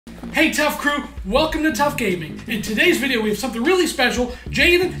Hey TUF crew, welcome to TUF Gaming. In today's video we have something really special.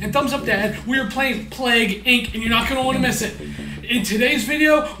 Jaden and Thumbs Up Dad, we are playing Plague Inc. and you're not going to want to miss it. In today's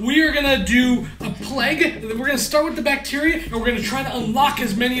video, we are going to do a plague. We're going to start with the bacteria and we're going to try to unlock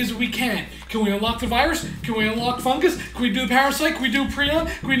as many as we can. Can we unlock the virus? Can we unlock fungus? Can we do the parasite? Can we do prion?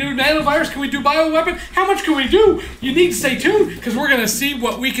 Can we do nanovirus? Can we do bioweapon? How much can we do? You need to stay tuned because we're going to see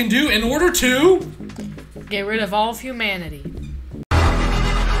what we can do in order to get rid of all of humanity.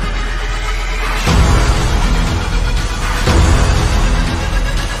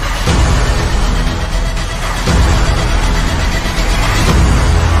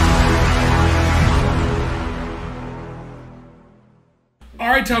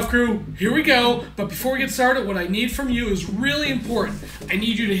 Alright, Tough Crew, here we go. But before we get started, what I need from you is really important. I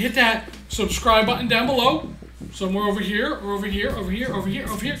need you to hit that subscribe button down below. Somewhere over here, or over here, over here, over here,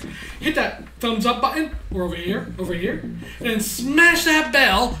 over here. Hit that thumbs up button, or over here, over here. And smash that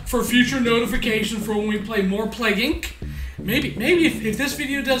bell for future notification for when we play more Plague Inc. Maybe if this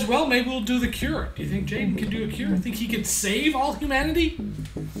video does well, maybe we'll do the cure. Do you think Jaden can do a cure? Think he could save all humanity?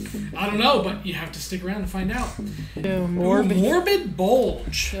 I don't know, but you have to stick around and find out. Morbid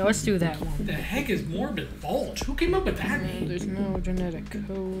bulge. Yeah, let's do that one. What the heck is morbid bulge? Who came up with that name? There's no genetic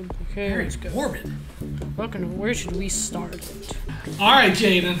code. Okay, very let's go. Morbid. Where should we start? Alright,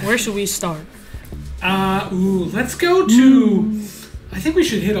 Jaden. Where should we start? Let's go to... I think we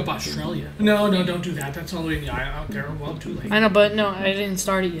should hit up Australia. No, don't do that. That's all the way in the out there. Well, too late. I know, but no, I didn't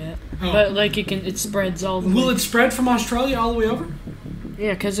start it yet. Oh. But like it spreads all the way. Will it spread from Australia all the way over?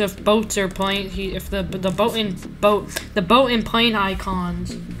 Yeah, because if boats are playing, if the boat and plane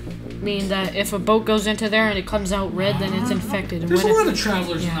icons mean that if a boat goes into there and it comes out red, then it's infected. There's a lot of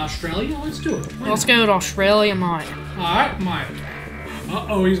travelers in Australia. Let's do it. Let's go to Australia, Mike. All right, Mike.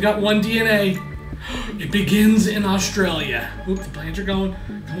 Uh-oh, he's got one DNA. It begins in Australia. Oop, the planes are going.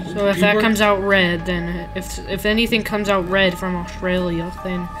 So if that comes out red, then if anything comes out red from Australia,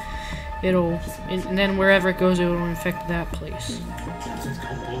 then and then wherever it goes, it will infect that place. Let's go.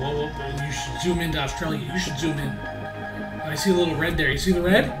 Whoa. You should zoom into Australia. You should zoom in. I see a little red there. You see the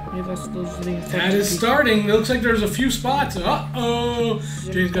red? Yeah, those are the infected that is people. Starting. It looks like there's a few spots. Uh-oh.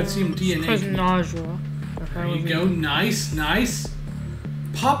 James got some DNA. Because nausea. There you go. Nice.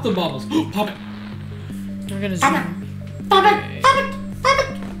 Pop the bubbles. Pop it. We're gonna zoom. Pop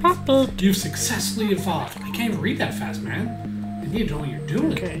it. You've successfully evolved. I can't even read that fast, man. I need to know what you're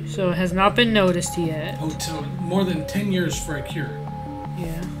doing. Okay, so it has not been noticed yet. Oh, so more than 10 years for a cure.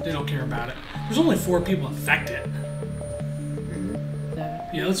 Yeah. They don't care about it. There's only 4 people infected.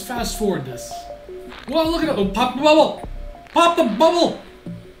 Yeah, let's fast forward this. Whoa, look at it. Oh, pop the bubble. Pop the bubble.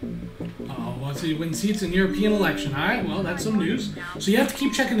 So you win seats in European election. All right, well, that's some news. So you have to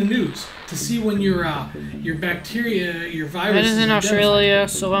keep checking the news to see when your bacteria, your virus. That is in Australia,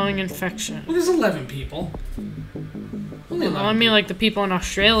 slowing infection. Well, there's 11 people. Only 11. Well, I mean, like the people in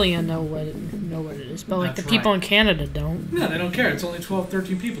Australia know what it is, but like the people in Canada don't. No, they don't care. It's only 12,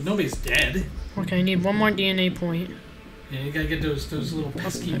 13 people. Nobody's dead. Okay, I need one more DNA point. Yeah, you gotta get those little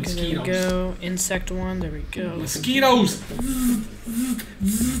pesky mosquitoes. There we go. Insect one. There we go. Mosquitoes.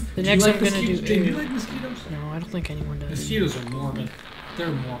 The next I'm gonna do. Do you like mosquitoes? No, I don't think anyone does. Mosquitoes are morbid. They're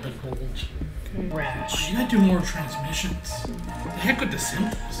morbid bulge. Okay. Rash. You gotta do more transmissions. The heck with the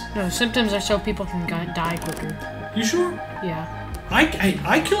symptoms. No, the symptoms are so people can die quicker. You sure? Yeah.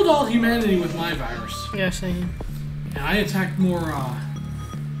 I killed all humanity with my virus. Yeah, same. And I attacked more.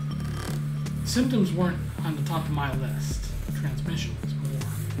 Symptoms weren't on the top of my list. Transmission was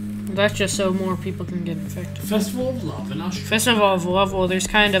more. That's just so more people can get infected. Festival of Love in Australia. Festival of Love, well, there's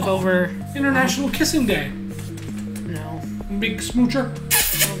kind of over... International Kissing Day. No. Big smoocher.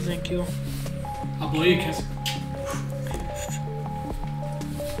 Oh, thank you. I'll blow you a kiss.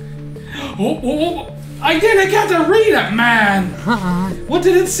 Oh. I didn't get to read it, man! What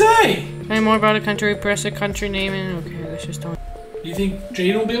did it say? Tell me more about a country, press a country name in. Okay, let's just don't... Do you think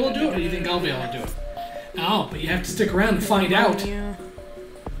Jade will be able to do it, or do you think I'll be able to do it? No, but you have to stick around to find out. Yeah.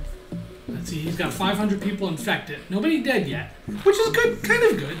 Let's see, he's got 500 people infected. Nobody dead yet, which is good, kind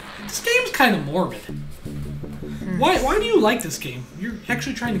of good. This game's kind of morbid. Why do you like this game? You're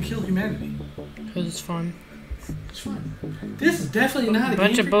actually trying to kill humanity. Because it's fun. It's fun. This is definitely not a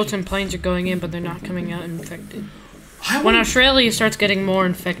bunch of boats and planes are going in, but they're not coming out infected. When Australia starts getting more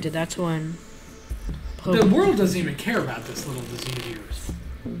infected, that's when... The world doesn't even care about this little disease of yours.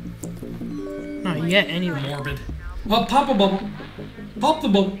 Not yet, anyway. Morbid. Well, pop a bubble. Pop the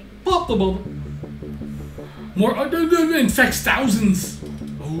bubble. Pop the bubble. More infects thousands.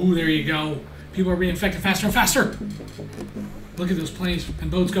 Oh, there you go. People are being infected faster and faster. Look at those planes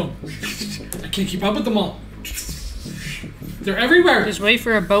and boats go. I can't keep up with them all. They're everywhere. Just wait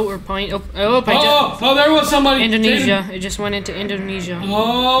for a boat or plane. Oh, there was somebody. Indonesia. It just went into Indonesia.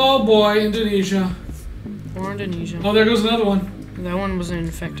 Oh boy, Indonesia. Or Indonesia. Oh, there goes another one. That one wasn't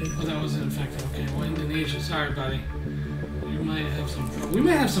infected. Oh, that wasn't infected. Okay, well, Indonesia. Sorry, buddy. We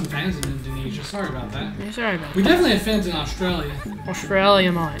might have some fans in Indonesia. Sorry about that. Yeah, sorry about that. We definitely have fans in Australia.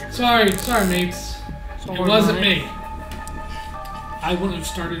 Australia, mine. Sorry, mates. It wasn't me. I wouldn't have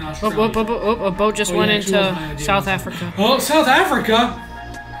started in Australia. A boat just went into South Africa. Oh, South Africa!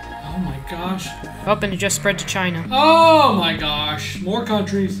 Oh my gosh. Up and it just spread to China. Oh my gosh. More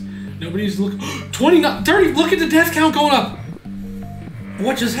countries. Nobody's looking. 29, 30. Look at the death count going up.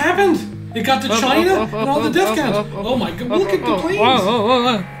 What just happened? It got to China and all the death counts. Oh my god. Look at the planes.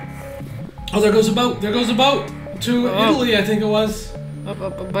 Oh, there goes a boat. There goes a boat. To Italy, I think it was. A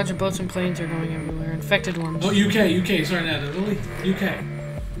bunch of boats and planes are going everywhere. Infected ones. Oh, UK. Sorry, not Italy. UK.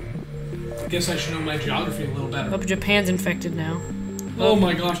 Guess I should know my geography a little better. Oh, Japan's infected now. Oh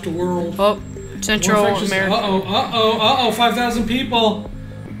my gosh, the world. Oh, Central America. Uh-oh, 5,000 people.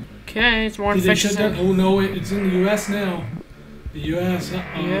 Okay, it's more infectious. Oh no, it's in the US now. The US, yep.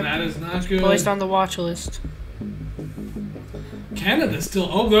 That is not good. Placed on the watch list. Canada's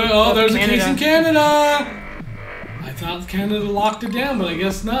still, there's Canada. A case in Canada! I thought Canada locked it down, but I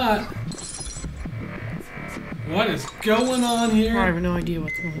guess not. What is going on here? I have no idea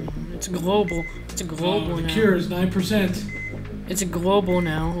what's going on. It's global. It's a global now. The cure is 9%. It's a global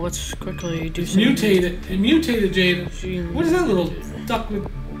now. Let's quickly do something. Mutated. It mutated, Jaden. What is that little duck with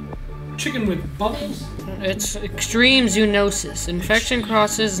chicken with bubbles? It's extreme zoonosis. Infection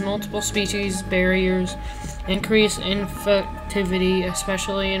crosses multiple species barriers, increase infectivity,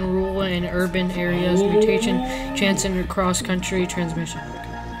 especially in rural and urban areas. Mutation chance in cross-country transmission.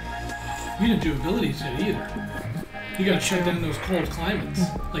 You didn't do abilities yet either. You gotta shut down those cold climates,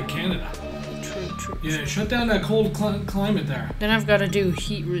 like Canada. True. Yeah, shut down that cold climate there. Then I've got to do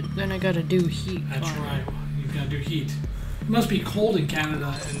heat. Then I gotta do heat. That's right. You've got to do heat. It must be cold in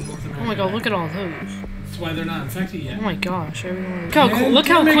Canada and North America. Oh my god! Look at all those. That's why they're not infected yet. Oh my gosh! Look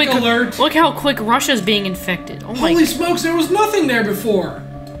how quick Russia's being infected. Oh my! Holy smokes! There was nothing there before.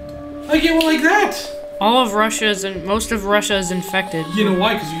 Like it went like that. All of Russia's and most of Russia is infected. You know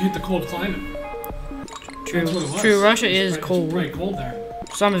why? Because you hit the cold climate. True. True. Russia is cold. It's pretty cold there.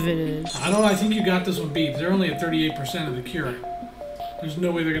 Some of it is. I think you got this one beat. They're only at 38% of the cure. There's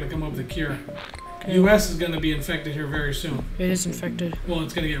no way they're gonna come up with a cure. Okay. U.S. is gonna be infected here very soon. It is infected. Well,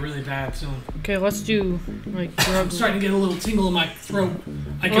 it's gonna get really bad soon. Okay, let's do like drugs. I'm starting to get a little tingle in my throat.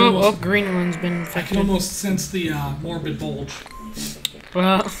 Greenland's been infected. I can almost sense the morbid bulge.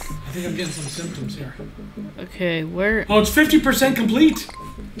 Well, I think I'm getting some symptoms here. Okay, where? Oh, it's 50% complete.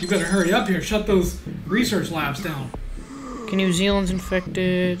 You better hurry up here. Shut those research labs down. Okay, New Zealand's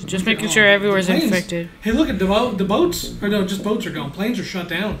infected. Just making sure everywhere's infected. Hey, look at the boats. Or no, just boats are going. Planes are shut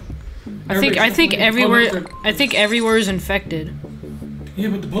down. I think everywhere is infected. Yeah,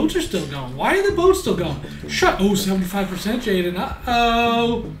 but the boats are still going. Why are the boats still going? 75%, Jaden.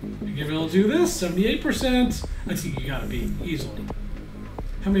 Uh-oh. You can be able to do this. 78%. I think you gotta beat easily.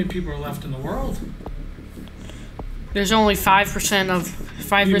 How many people are left in the world? There's only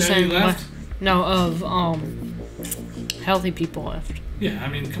 5% left. No, of healthy people left. Yeah, I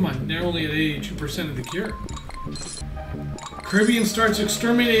mean, come on. They're only at 82% of the cure. Caribbean starts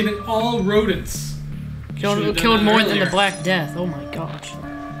exterminating all rodents. Killed more than the Black Death. Oh my gosh.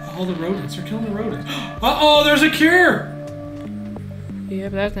 All the rodents. They're killing the rodents. Uh-oh, there's a cure! Yeah,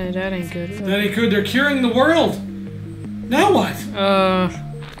 but that ain't good. That ain't good. They're curing the world. Now what?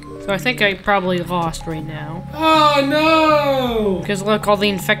 So I think I probably lost right now. Oh no! Because look, all the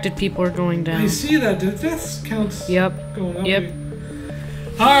infected people are going down. I see that. The death counts going up. Yep.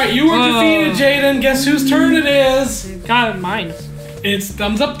 Alright, you were defeated, Jaden. Guess whose turn it is? God, mine. It's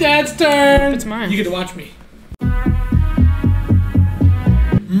Thumbs Up Dad's turn. It's mine. You get to watch me.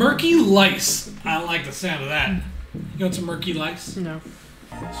 Murky lice. I don't like the sound of that. You want some murky lice? No.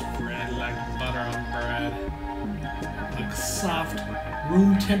 Spread like butter on bread. Like soft,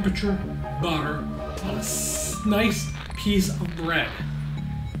 room temperature butter on a nice piece of bread.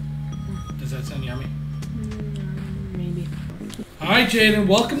 Does that sound yummy? Maybe. Alright, Jaden,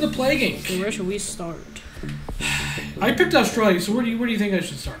 welcome to Plaguing. So where should we start? I picked Australia, so where do you think I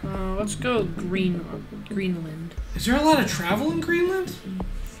should start? Let's go Greenland. Is there a lot of travel in Greenland?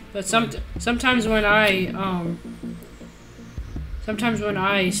 But sometimes when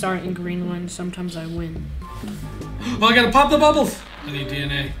I start in Greenland, sometimes I win. Well, I gotta pop the bubbles. I need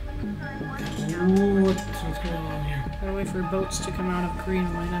DNA. Ooh, what's going on here? Gotta wait for boats to come out of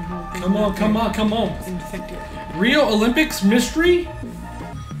Greenland and hope. Come on. Infected. Rio Olympics mystery?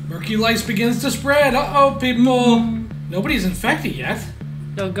 Murky lice begins to spread. Uh-oh, people. Nobody's infected yet.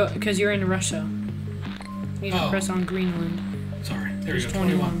 No, go because you're in Russia. You need to press on Greenland. Sorry. There you go.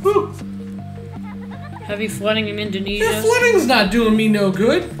 21. Woo! Heavy flooding in Indonesia. That flooding's not doing me no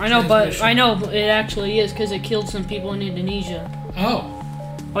good. I know, but it actually is because it killed some people in Indonesia. Oh.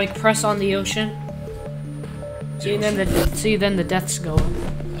 Like press on the ocean. See, then the deaths go up.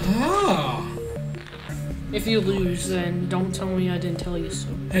 Oh. If you lose, then don't tell me I didn't tell you so.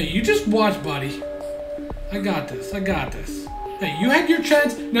 Hey, you just watch, buddy. I got this. I got this. Hey, you had your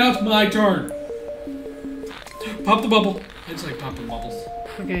chance. Now it's my turn. Pop the bubble. I just like popping bubbles.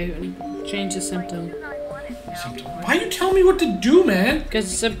 Okay, change the symptom. Why you tell me what to do, man? Because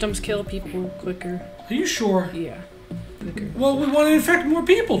symptoms kill people quicker. Are you sure? Yeah, quicker. Well, we want to infect more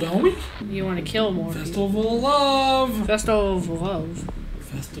people, don't we? You want to kill more Festival of Love. Festival of Love.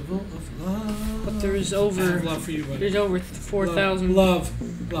 Festival of Love. But there's over... I have love for you, buddy. There's over 4,000... Love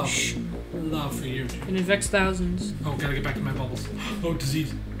for you. And it affects thousands. Oh, gotta get back to my bubbles. Oh,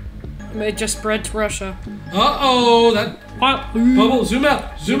 disease. It just spread to Russia. Uh-oh, that... Bubble, zoom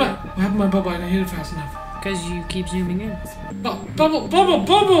out. Zoom out. What happened to my bubble? I didn't hit it fast enough. Because you keep zooming in. Bubble!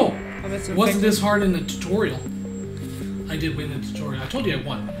 Oh, Wasn't this hard in the tutorial? I did win the tutorial. I told you I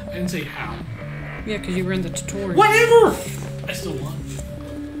won. I didn't say how. Yeah, because you were in the tutorial. Whatever! I still won.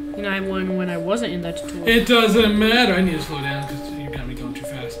 And I won when I wasn't in that tutorial. It doesn't matter. I need to slow down because you got me going too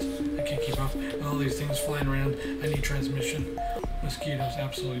fast. I can't keep up. All these things flying around. I need transmission. Mosquitoes,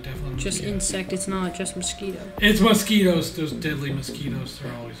 absolutely, definitely mosquitoes. Just insect, it's not just mosquito. It's mosquitoes. Those deadly mosquitoes.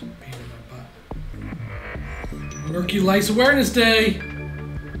 They're always a pain in my butt. Murky Lice Awareness Day! Come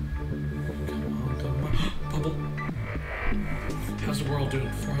on. Bubble. How's the world doing?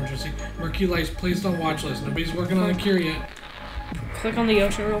 460. Murky Lice placed on watch list. Nobody's working on a cure yet. Click on the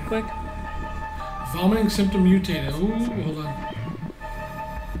ocean real quick. Vomiting symptom mutated. Ooh, hold on.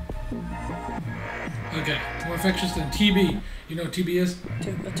 Okay, more infectious than TB. You know what TB is?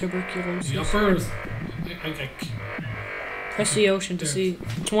 Tuberculosis. Yuppers. Press the ocean to see.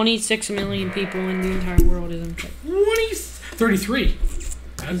 26 million people in the entire world is infected. 33.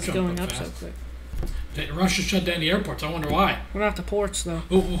 It's going up so quick. Russia shut down the airports. I wonder why. We're not the ports though.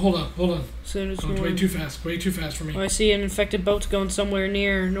 Oh, hold on. So it's going way too fast. Way too fast for me. Oh, I see an infected boat's going somewhere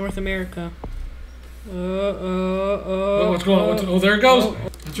near North America. What's going on? Oh, there it goes.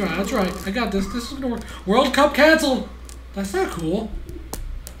 That's right. I got this. This is gonna work. World Cup canceled. That's not cool.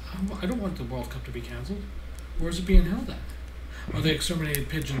 I don't want the World Cup to be canceled. Where's it being held at? Oh, they exterminated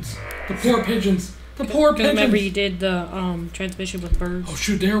pigeons. The poor pigeons. The poor pigeons. Remember you did the transmission with birds. Oh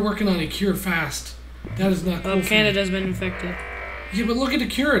shoot, they're working on a cure fast. That is not cool. Oh, Canada's been infected. Yeah, but look at the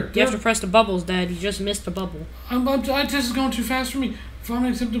cure. You have to press the bubbles, Dad. You just missed the bubble. This is going too fast for me.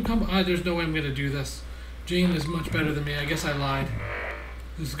 Vomiting symptom come. There's no way I'm gonna do this. Jane is much better than me. I guess I lied.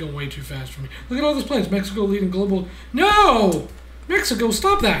 This is going way too fast for me. Look at all those planes. Mexico leading global. No! Mexico,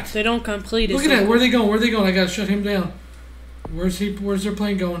 stop that! They don't complete it. Look at that. Where are they going? Where are they going? I gotta shut him down. Where's their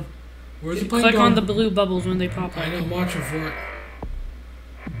plane going? Where's the plane going? Click on the blue bubbles when they pop up. I know. I'm watching for it.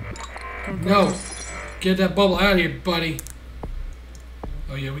 No. Get that bubble out of here, buddy.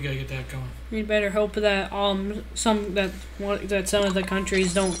 Oh yeah, we gotta get that going. We better hope that some of the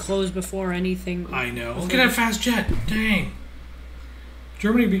countries don't close before anything. I know. Look at that fast jet. Dang.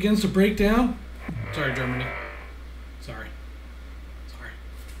 Germany begins to break down. Sorry, Germany. Sorry.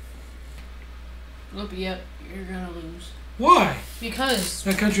 Look, yep, you're gonna lose. Why? Because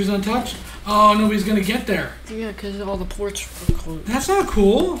that country's untouched. Oh, nobody's gonna get there. Yeah, because all the ports are closed. That's not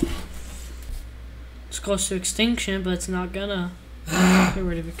cool. It's close to extinction, but it's not gonna get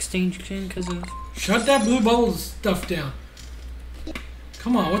rid of extinction because of... Shut that blue bubble stuff down.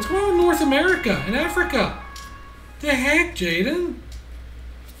 Come on, what's going on with North America and Africa? The heck, Jaden?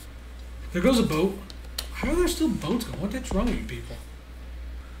 There goes a boat. How are there still boats going? What the heck's wrong with you people?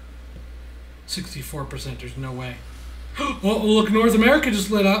 64%, there's no way. Oh, look, North America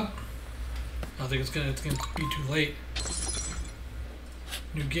just lit up. I think it's gonna be too late.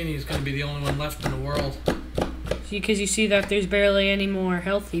 New Guinea is gonna be the only one left in the world. Because you see that there's barely any more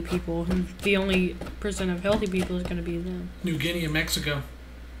healthy people, and the only percent of healthy people is gonna be them. New Guinea and Mexico.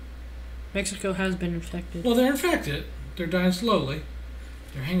 Mexico has been infected. Well, they're infected. They're dying slowly.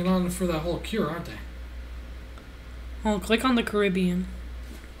 They're hanging on for that whole cure, aren't they? Oh, click on the Caribbean.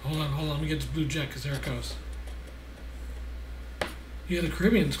 Hold on. Let me get this blue jet, because there it goes. Yeah, the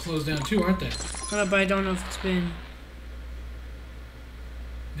Caribbean's closed down too, aren't they? But I don't know if it's been...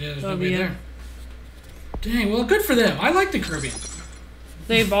 Yeah, there's nobody there. Dang, well, good for them. I like the Caribbean.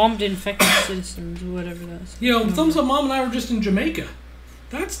 They bombed infected citizens, whatever that is. You know, Thumbs Up Mom and I were just in Jamaica.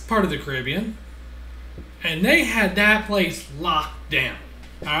 That's part of the Caribbean. And they had that place locked down.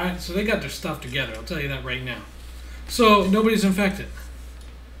 Alright, so they got their stuff together. I'll tell you that right now. So nobody's infected.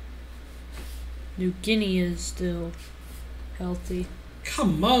 New Guinea is still healthy.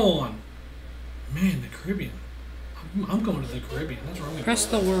 Come on. Man, the Caribbean. I'm going to the Caribbean. That's where I'm going. Press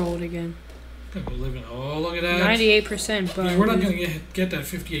the world again. I'm going to go live in. Oh, look at that. 98%, but... Yeah, we're not going to get that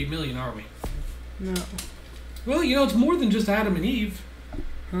 58 million, are we? No. Well, you know, it's more than just Adam and Eve.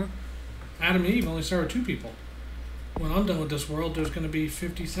 Huh? Adam and Eve only started 2 people. When I'm done with this world, there's going to be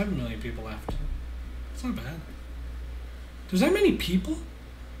 57 million people left. It's not bad. There's that many people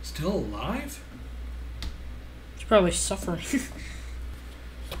still alive? It's probably suffering.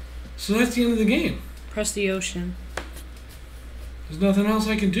 So that's the end of the game. Press the ocean. There's nothing else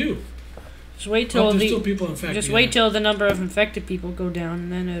I can do. Just wait till there's still people infected. Just wait till the number of infected people go down,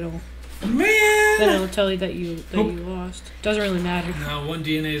 and then it'll. Man! Then it'll tell you that you lost. Doesn't really matter. No, 1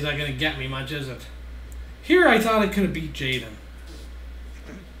 DNA is not gonna get me much, is it? Here I thought I could have beat Jaden.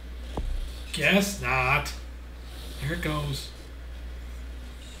 Guess not. Here it goes.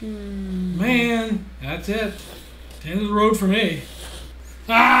 Man, that's it. The end of the road for me.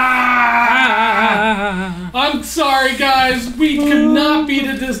 I'm sorry, guys. We could not beat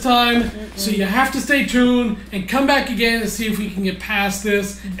it this time. So you have to stay tuned and come back again and see if we can get past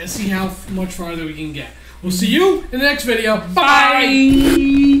this and see how much farther we can get. We'll see you in the next video.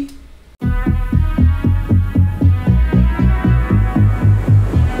 Bye!